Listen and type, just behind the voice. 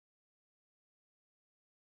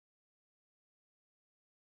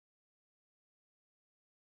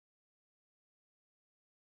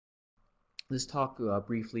Let's talk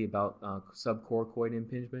briefly about subcoracoid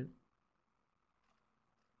impingement.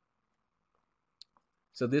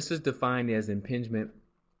 So this is defined as impingement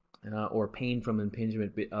or pain from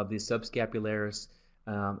impingement of the subscapularis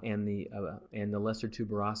and the lesser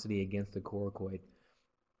tuberosity against the coracoid.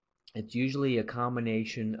 It's usually a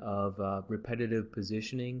combination of repetitive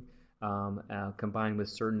positioning combined with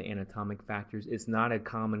certain anatomic factors. It's not a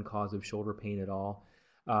common cause of shoulder pain at all.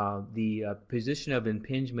 The position of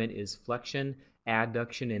impingement is flexion,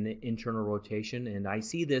 adduction, and internal rotation. And I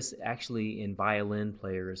see this actually in violin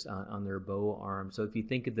players on their bow arm. So if you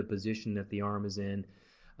think of the position that the arm is in,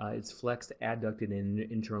 it's flexed, adducted, and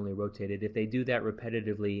internally rotated. If they do that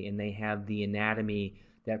repetitively and they have the anatomy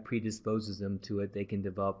that predisposes them to it, they can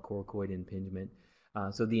develop coracoid impingement.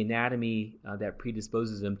 So the anatomy that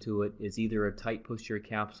predisposes them to it is either a tight posterior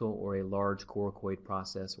capsule or a large coracoid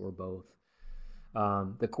process or both.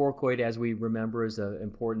 The coracoid, as we remember, is an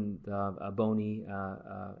important bony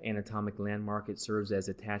anatomic landmark. It serves as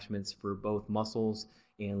attachments for both muscles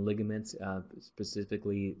and ligaments,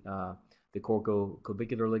 specifically the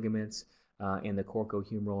coracoclavicular ligaments and the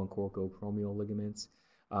coracohumeral and coracoacromial ligaments.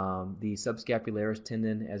 The subscapularis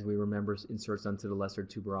tendon, as we remember, inserts onto the lesser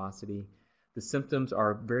tuberosity. The symptoms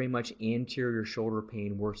are very much anterior shoulder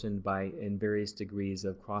pain worsened by in various degrees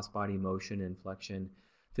of cross-body motion and flexion.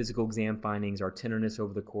 Physical exam findings are tenderness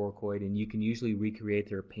over the coracoid, and you can usually recreate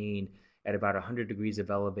their pain at about 100 degrees of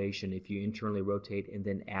elevation. If you internally rotate and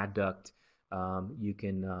then adduct,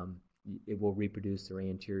 it will reproduce their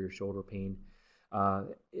anterior shoulder pain.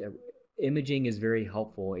 Imaging is very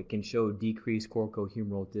helpful. It can show decreased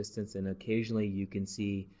coracohumeral distance, and occasionally you can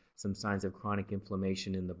see some signs of chronic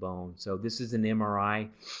inflammation in the bone. So this is an MRI.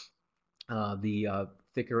 The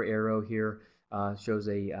thicker arrow here shows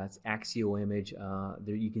a axial image.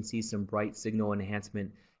 There you can see some bright signal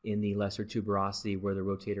enhancement in the lesser tuberosity where the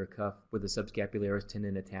rotator cuff, where the subscapularis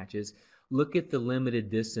tendon attaches. Look at the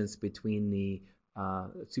limited distance between the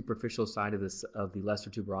superficial side of the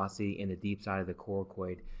lesser tuberosity and the deep side of the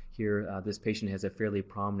coracoid. Here, this patient has a fairly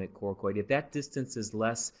prominent coracoid. If that distance is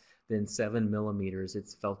less than 7 millimeters,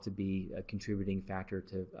 it's felt to be a contributing factor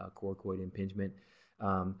to coracoid impingement.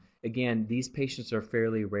 Again, these patients are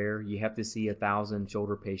fairly rare. You have to see 1,000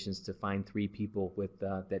 shoulder patients to find 3 people with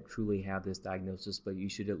that truly have this diagnosis, but you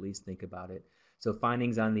should at least think about it. So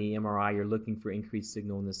findings on the MRI, you're looking for increased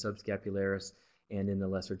signal in the subscapularis and in the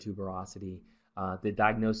lesser tuberosity. The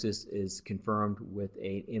diagnosis is confirmed with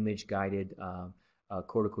an image-guided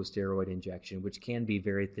corticosteroid injection, which can be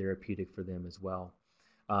very therapeutic for them as well.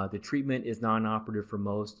 The treatment is non-operative for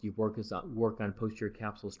most. You work on posterior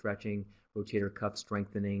capsule stretching, rotator cuff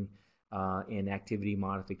strengthening, and activity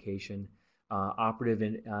modification. Operative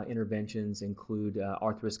interventions include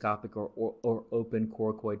arthroscopic or open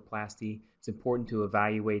coracoidplasty. It's important to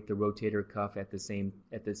evaluate the rotator cuff at the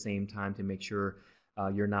same time to make sure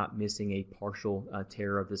you're not missing a partial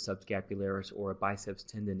tear of the subscapularis or a biceps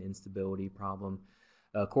tendon instability problem.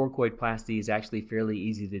 Coracoidplasty is actually fairly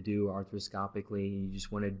easy to do arthroscopically. You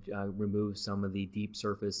just want to remove some of the deep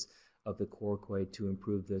surface of the coracoid to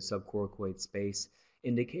improve the subcoracoid space.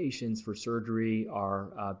 Indications for surgery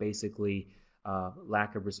are basically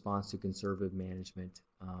lack of response to conservative management.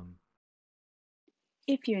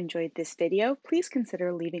 If you enjoyed this video, please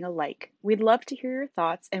consider leaving a like. We'd love to hear your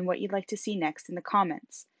thoughts and what you'd like to see next in the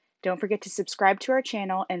comments. Don't forget to subscribe to our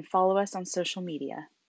channel and follow us on social media.